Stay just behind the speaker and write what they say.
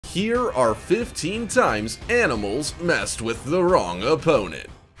Here are 15 times animals messed with the wrong opponent.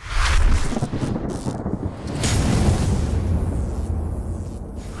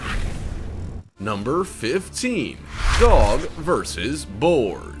 Number 15. Dog versus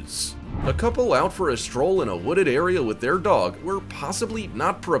boars. A couple out for a stroll in a wooded area with their dog were possibly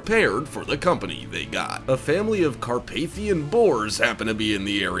not prepared for the company they got. A family of Carpathian boars happened to be in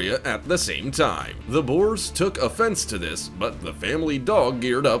the area at the same time. The boars took offense to this, but the family dog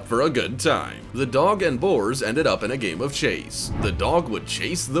geared up for a good time. The dog and boars ended up in a game of chase. The dog would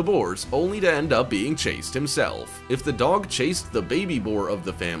chase the boars, only to end up being chased himself. If the dog chased the baby boar of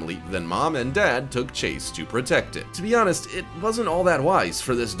the family, then mom and dad took chase to protect it. To be honest, it wasn't all that wise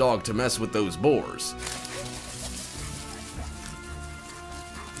for this dog to mess with those boars.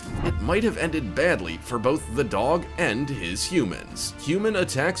 It might have ended badly for both the dog and his humans. Human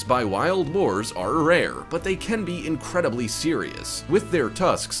attacks by wild boars are rare, but they can be incredibly serious. With their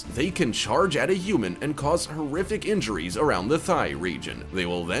tusks, they can charge at a human and cause horrific injuries around the thigh region. They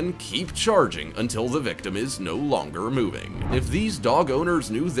will then keep charging until the victim is no longer moving. If these dog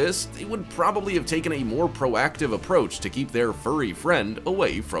owners knew this, they would probably have taken a more proactive approach to keep their furry friend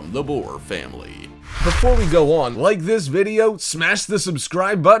away from the boar family. Before we go on, like this video, smash the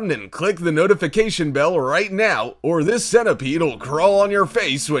subscribe button and click the notification bell right now, or this centipede will crawl on your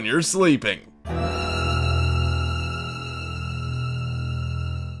face when you're sleeping.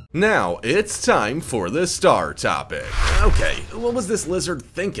 Now, it's time for the star topic. Okay, what was this lizard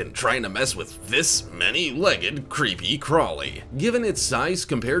thinking trying to mess with this many-legged creepy crawly? Given its size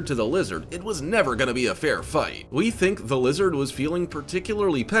compared to the lizard, it was never gonna be a fair fight. We think the lizard was feeling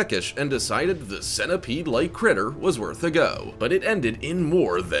particularly peckish and decided the centipede-like critter was worth a go, but it ended in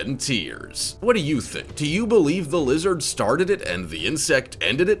more than tears. What do you think? Do you believe the lizard started it and the insect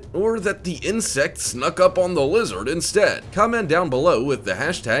ended it, or that the insect snuck up on the lizard instead? Comment down below with the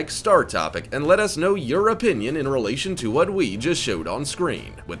hashtag star topic and let us know your opinion in relation to what we just showed on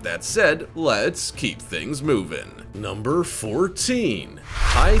screen. With that said, let's keep things moving. Number 14.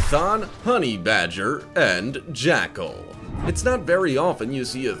 Python, honey badger, and jackal. It's not very often you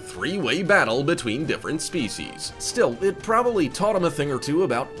see a three-way battle between different species. Still, it probably taught them a thing or two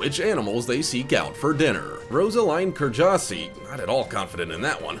about which animals they seek out for dinner. Rosaline Kurjasi, not at all confident in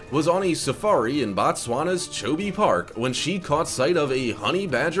that one, was on a safari in Botswana's Chobe Park when she caught sight of a honey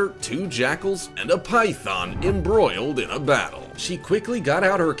badger, two jackals, and a python embroiled in a battle. She quickly got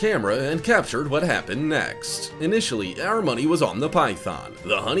out her camera and captured what happened next. Initially, our money was on the python.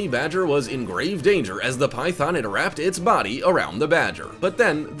 The honey badger was in grave danger as the python had wrapped its body around the badger. But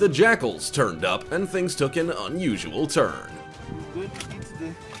then, the jackals turned up and things took an unusual turn.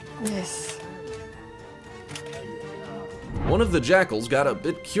 Yes. One of the jackals got a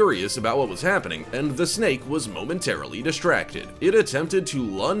bit curious about what was happening, and the snake was momentarily distracted. It attempted to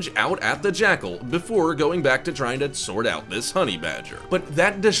lunge out at the jackal before going back to trying to sort out this honey badger. But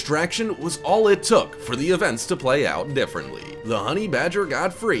that distraction was all it took for the events to play out differently. The honey badger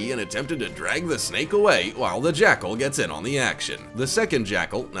got free and attempted to drag the snake away while the jackal gets in on the action. The second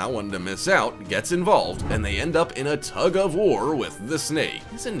jackal, not one to miss out, gets involved, and they end up in a tug of war with the snake.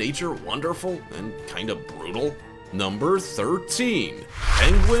 Isn't nature wonderful and kind of brutal? Number 13.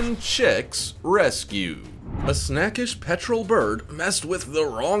 Penguin chicks rescued. A snackish petrel bird messed with the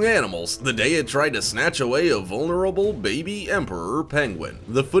wrong animals the day it tried to snatch away a vulnerable baby emperor penguin.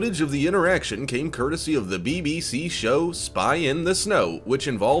 The footage of the interaction came courtesy of the BBC show Spy in the Snow, which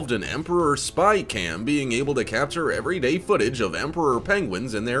involved an emperor spy cam being able to capture everyday footage of emperor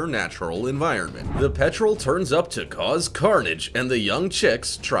penguins in their natural environment. The petrel turns up to cause carnage and the young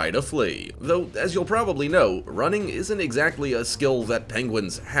chicks try to flee. Though, as you'll probably know, running isn't exactly a skill that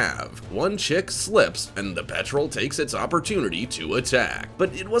penguins have. One chick slips and the petrel takes its opportunity to attack.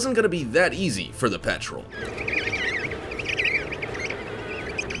 But it wasn't going to be that easy for the petrel.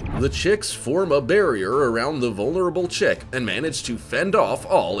 The chicks form a barrier around the vulnerable chick and manage to fend off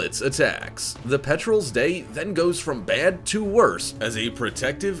all its attacks. The petrel's day then goes from bad to worse as a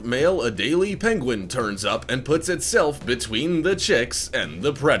protective male Adelie penguin turns up and puts itself between the chicks and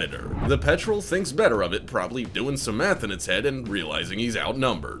the predator. The petrel thinks better of it, probably doing some math in its head and realizing he's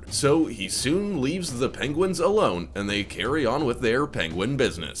outnumbered. So he soon leaves the penguins alone and they carry on with their penguin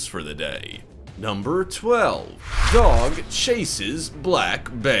business for the day. Number 12. Dog chases black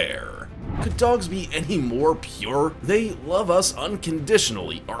bear. Could dogs be any more pure? They love us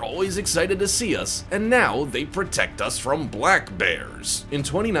unconditionally, are always excited to see us, and now they protect us from black bears. In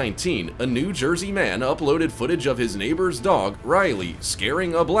 2019, a New Jersey man uploaded footage of his neighbor's dog, Riley,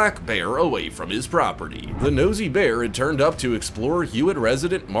 scaring a black bear away from his property. The nosy bear had turned up to explore Hewitt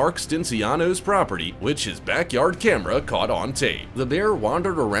resident Mark Stinciano's property, which his backyard camera caught on tape. The bear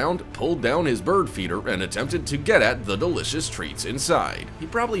wandered around, pulled down his bird feeder, and attempted to get at the delicious treats inside. He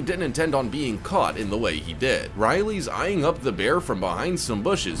probably didn't intend on being caught in the way he did. Riley's eyeing up the bear from behind some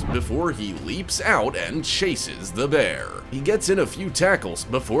bushes before he leaps out and chases the bear. He gets in a few tackles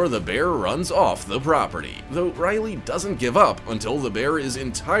before the bear runs off the property, though Riley doesn't give up until the bear is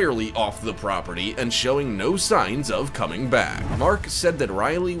entirely off the property and showing no signs of coming back. Mark said that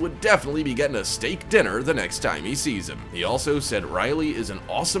Riley would definitely be getting a steak dinner the next time he sees him. He also said Riley is an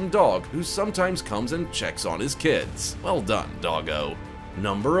awesome dog who sometimes comes and checks on his kids. Well done, doggo.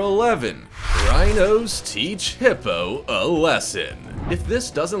 Number 11. Rhinos teach hippo a lesson. If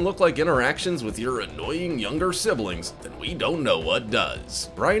this doesn't look like interactions with your annoying younger siblings, then we don't know what does.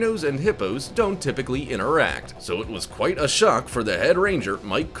 Rhinos and hippos don't typically interact, so it was quite a shock for the head ranger,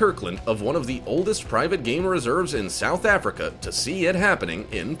 Mike Kirkland, of one of the oldest private game reserves in South Africa to see it happening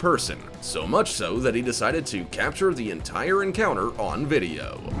in person. So much so that he decided to capture the entire encounter on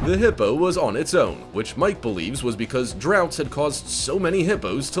video. The hippo was on its own, which Mike believes was because droughts had caused so many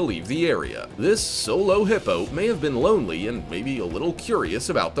hippos to leave the area. This solo hippo may have been lonely and maybe a little curious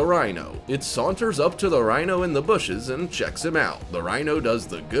about the rhino. It saunters up to the rhino in the bushes and checks him out. The rhino does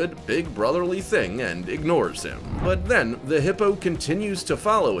the good big brotherly thing and ignores him. But then the hippo continues to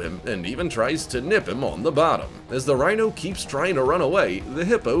follow him and even tries to nip him on the bottom. As the rhino keeps trying to run away, the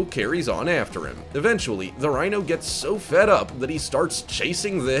hippo carries on after him. Eventually, the rhino gets so fed up that he starts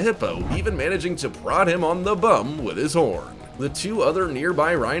chasing the hippo, even managing to prod him on the bum with his horn. The two other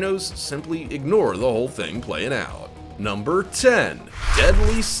nearby rhinos simply ignore the whole thing playing out. Number 10.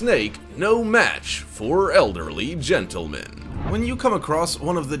 Deadly snake, no match for elderly gentlemen. When you come across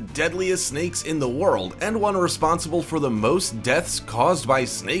one of the deadliest snakes in the world and one responsible for the most deaths caused by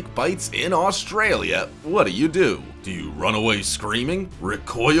snake bites in Australia, what do? Do you run away screaming?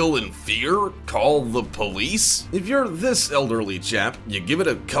 Recoil in fear? Call the police? If you're this elderly chap, you give it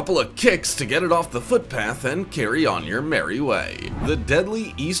a couple of kicks to get it off the footpath and carry on your merry way. The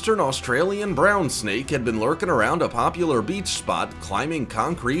deadly Eastern Australian brown snake had been lurking around a popular beach spot, climbing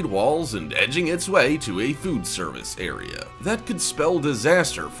concrete walls and edging its way to a food service area. That could spell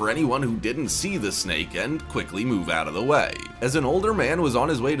disaster for anyone who didn't see the snake and quickly move out of the way. As an older man was on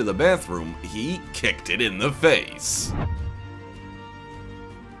his way to the bathroom, he kicked it in the face.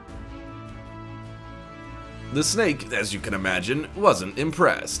 The snake, as you can imagine, wasn't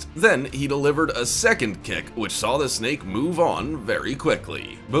impressed. Then he delivered a second kick, which saw the snake move on very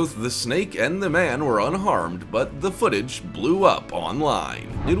quickly. Both the snake and the man were unharmed, but the footage blew up online.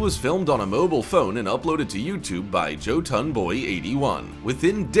 It was filmed on a mobile phone and uploaded to YouTube by JoeTunboy81.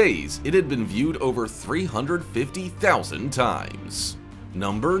 Within days, it had been viewed over 350,000 times.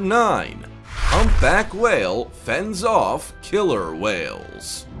 Number 9. Humpback whale fends off killer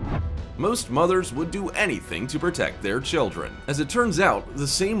whales. Most mothers would do anything to protect their children. As it turns out, the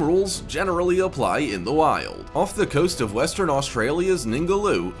same rules generally apply in the wild. Off the coast of Western Australia's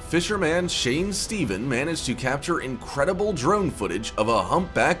Ningaloo, fisherman Shane Stephen managed to capture incredible drone footage of a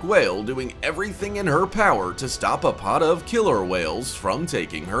humpback whale doing everything in her power to stop a pod of killer whales from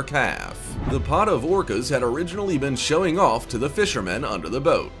taking her calf. The pod of orcas had originally been showing off to the fishermen under the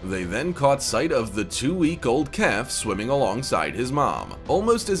boat. They then caught sight of the 2-week-old calf swimming alongside his mom.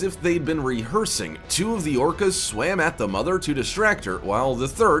 Almost as if they'd been rehearsing, 2 of the orcas swam at the mother to distract her, while the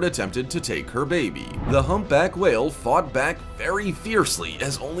third attempted to take her baby. The humpback whale fought back very fiercely,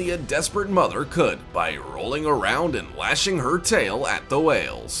 as only a desperate mother could, by rolling around and lashing her tail at the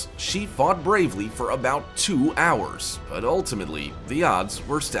whales. She fought bravely for about 2 hours, but ultimately, the odds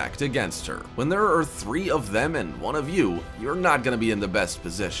were stacked against her. When there are 3 of them and 1 of you, you're not going to be in the best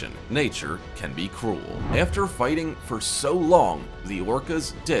position. Nature can be cruel. After fighting for so long, the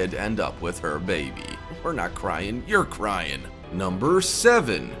orcas did end up with her baby. We're not crying, you're crying. Number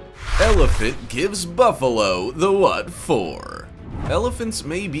 7. Elephant gives buffalo the what for. Elephants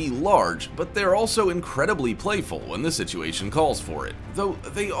may be large, but they're also incredibly playful when the situation calls for it, though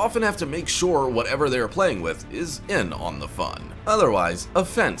they often have to make sure whatever they're playing with is in on the fun. Otherwise,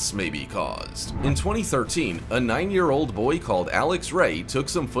 offense may be caused. In 2013, a 9-year-old boy called Alex Ray took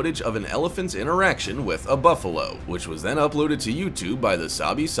some footage of an elephant's interaction with a buffalo, which was then uploaded to YouTube by the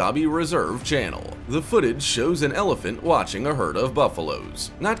Sabi Sabi Reserve channel. The footage shows an elephant watching a herd of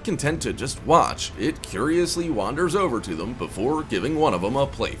buffaloes. Not content to just watch, it curiously wanders over to them before giving giving one of them a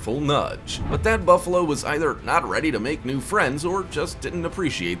playful nudge. But that buffalo was either not ready to make new friends or just didn't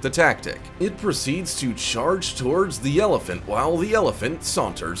appreciate the tactic. It proceeds to charge towards the elephant while the elephant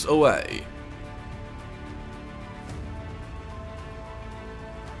saunters away.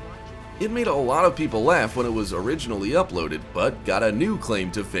 It made a lot of people laugh when it was originally uploaded, but got a new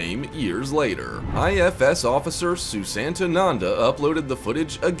claim to fame years later. IFS officer Susanta Nanda uploaded the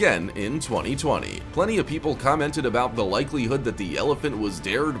footage again in 2020. Plenty of people commented about the likelihood that the elephant was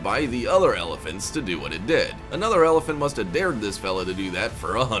dared by the other elephants to do what it did. Another elephant must have dared this fella to do that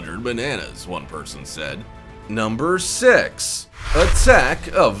for 100 bananas, one person said. Number 6.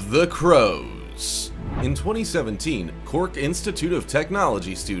 Attack of the Crows. In 2017, Cork Institute of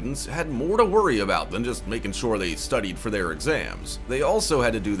Technology students had more to worry about than just making sure they studied for their exams. They also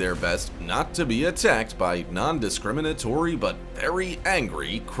had to do their best not to be attacked by non-discriminatory but very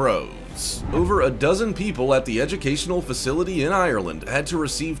angry crows. Over a dozen people at the educational facility in Ireland had to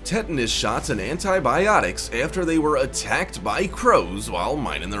receive tetanus shots and antibiotics after they were attacked by crows while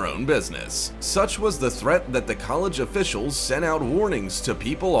minding their own business. Such was the threat that the college officials sent out warnings to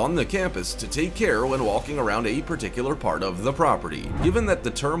people on the campus to take care when walking around a particular part of the property. Given that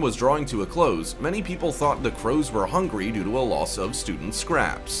the term was drawing to a close, many people thought the crows were hungry due to a loss of student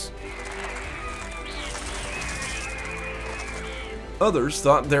scraps. Others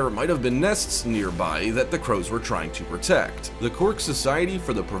thought there might have been nests nearby that the crows were trying to protect. The Cork Society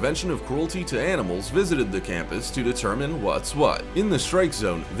for the Prevention of Cruelty to Animals visited the campus to determine what's what. In the strike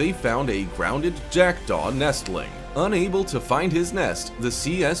zone, they found a grounded jackdaw nestling. Unable to find his nest, the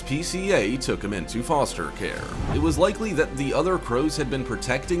CSPCA took him into foster care. It was likely that the other crows had been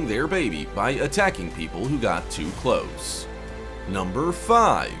protecting their baby by attacking people who got too close. Number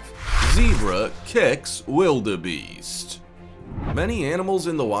 5. Zebra kicks wildebeest. Many animals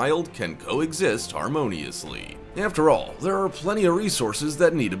in the wild can coexist harmoniously. After all, there are plenty of resources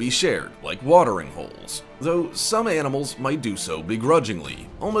that need to be shared, like watering holes, though some animals might do so begrudgingly,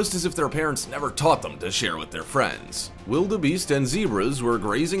 almost as if their parents never taught them to share with their friends. Wildebeest and zebras were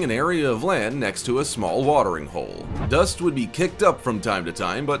grazing an area of land next to a small watering hole. Dust would be kicked up from time to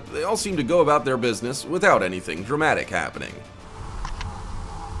time, but they all seemed to go about their business without anything dramatic happening.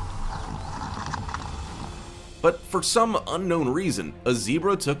 But for some unknown reason, a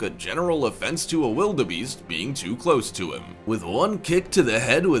zebra took a general offense to a wildebeest being too close to him. With one kick to the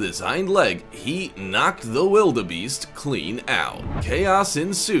head with his hind leg, he knocked the wildebeest clean out. Chaos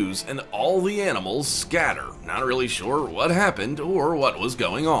ensues and all the animals scatter, not really sure what happened or what was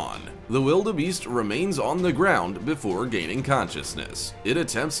going on. The wildebeest remains on the ground before gaining consciousness. It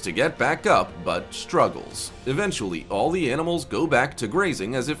attempts to get back up, but struggles. Eventually, all the animals go back to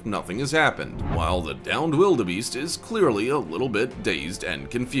grazing as if nothing has happened, while the downed wildebeest is clearly a little bit dazed and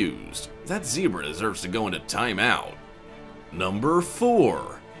confused. That zebra deserves to go into timeout. Number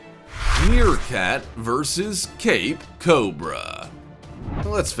 4. Meerkat versus Cape Cobra.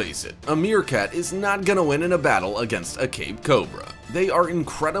 Let's face it, a meerkat is not gonna win in a battle against a Cape Cobra. They are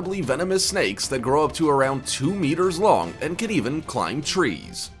incredibly venomous snakes that grow up to around 2 meters long and can even climb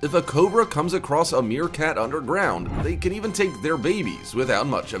trees. If a cobra comes across a meerkat underground, they can even take their babies without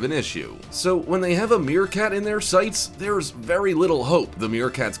much of an issue. So when they have a meerkat in their sights, there's very little hope the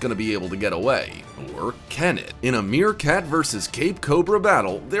meerkat's gonna be able to get away. Or can it? In a meerkat versus Cape Cobra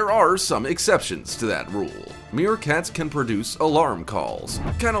battle, there are some exceptions to that rule. Meerkats can produce alarm calls,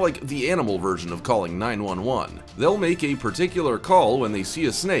 kind of like the animal version of calling 911. They'll make a particular call when they see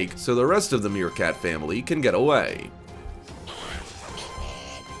a snake so the rest of the meerkat family can get away.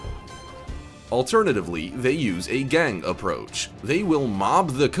 Alternatively, they use a gang approach. They will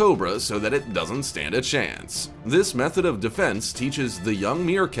mob the cobra so that it doesn't stand a chance. This method of defense teaches the young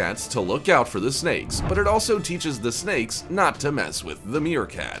meerkats to look out for the snakes, but it also teaches the snakes not to mess with the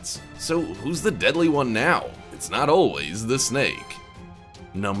meerkats. So who's the deadly one now? It's not always the snake.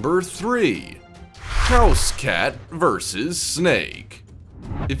 Number 3. House cat versus snake.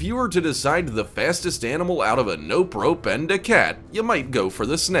 If you were to decide the fastest animal out of a nope rope and a cat, you might go for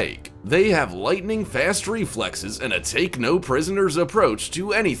the snake. They have lightning fast reflexes and a take no prisoners approach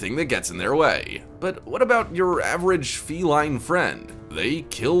to anything that gets in their way. But what about your average feline friend? They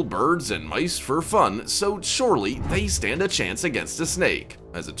kill birds and mice for fun, so surely they stand a chance against a snake.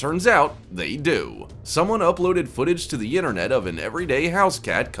 As it turns out, they do. Someone uploaded footage to the internet of an everyday house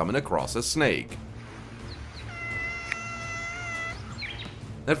cat coming across a snake.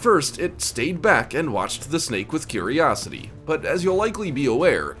 At first, it stayed back and watched the snake with curiosity, but as you'll likely be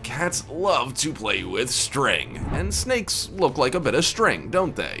aware, cats love to play with string, and snakes look like a bit of string,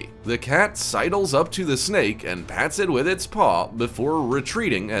 don't they? The cat sidles up to the snake and pats it with its paw before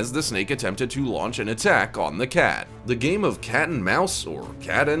retreating as the snake attempted to launch an attack on the cat. The game of cat and mouse, or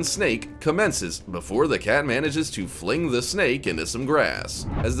cat and snake, commences before the cat manages to fling the snake into some grass.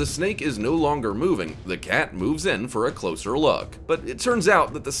 As the snake is no longer moving, the cat moves in for a closer look, but it turns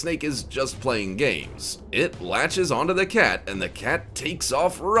out that the snake is just playing games. It latches onto the cat and the cat takes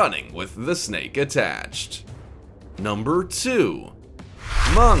off running with the snake attached. Number 2.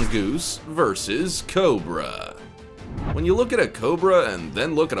 Mongoose versus Cobra. When you look at a cobra and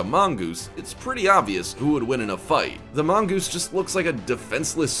then look at a mongoose, it's pretty obvious who would win in a fight. The mongoose just looks like a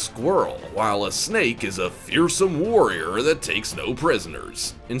defenseless squirrel, while a snake is a fearsome warrior that takes no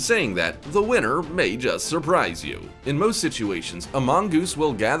prisoners. In saying that, the winner may just surprise you. In most situations, a mongoose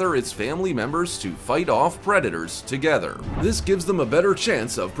will gather its family members to fight off predators together. This gives them a better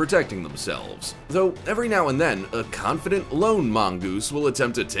chance of protecting themselves. Though every now and then, a confident lone mongoose will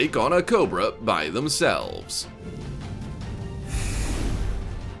attempt to take on a cobra by themselves.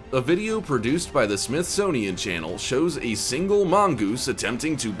 A video produced by the Smithsonian Channel shows a single mongoose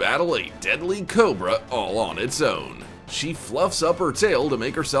attempting to battle a deadly cobra all on its own. She fluffs up her tail to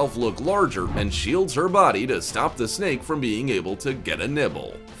make herself look larger and shields her body to stop the snake from being able to get a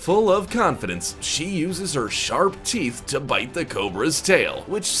nibble. Full of confidence, she uses her sharp teeth to bite the cobra's tail,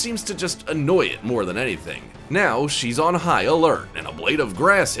 which seems to just annoy it more than anything. Now she's on high alert, and a blade of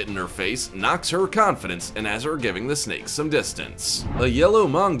grass hitting her face knocks her confidence and has her giving the snake some distance. A yellow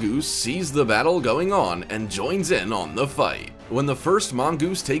mongoose sees the battle going on and joins in on the fight. When the first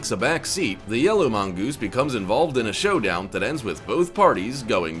mongoose takes a back seat, the yellow mongoose becomes involved in a showdown that ends with both parties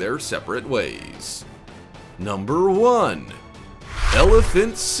going their separate ways. Number 1.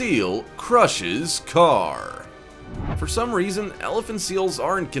 Elephant seal crushes car. For some reason, elephant seals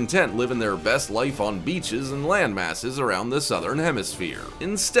aren't content living their best life on beaches and land masses around the southern hemisphere.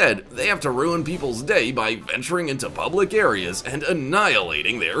 Instead, they have to ruin people's day by venturing into public areas and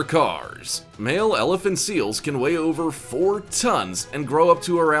annihilating their cars. Male elephant seals can weigh over 4 tons and grow up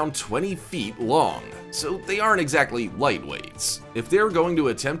to around 20 feet long, so they aren't exactly lightweights. If they're going to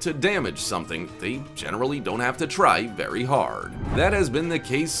attempt to damage something, they generally don't have to try very hard. That has been the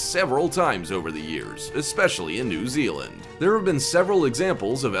case several times over the years, especially in New Zealand. There have been several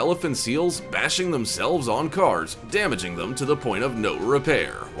examples of elephant seals bashing themselves on cars, damaging them to the point of no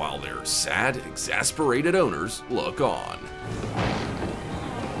repair, while their sad, exasperated owners look on.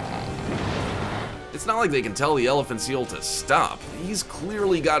 It's not like they can tell the elephant seal to stop. He's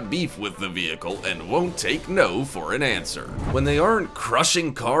clearly got beef with the vehicle and won't take no for an answer. When they aren't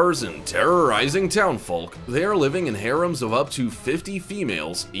crushing cars and terrorizing townfolk, they are living in harems of up to 50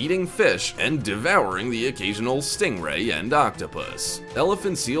 females, eating fish and devouring the occasional stingray and octopus.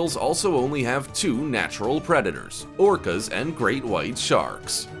 Elephant seals also only have 2 natural predators, orcas and great white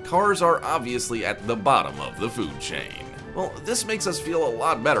sharks. Cars are obviously at the bottom of the food chain. Well, this makes us feel a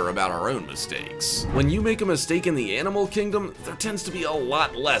lot better about our own mistakes. When you make a mistake in the animal kingdom, there tends to be a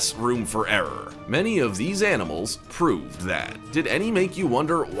lot less room for error. Many of these animals proved that. Did any make you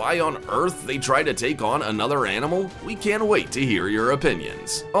wonder why on earth they try to take on another animal? We can't wait to hear your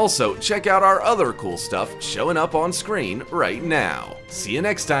opinions. Also, check out our other cool stuff showing up on screen right now. See you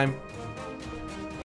next time.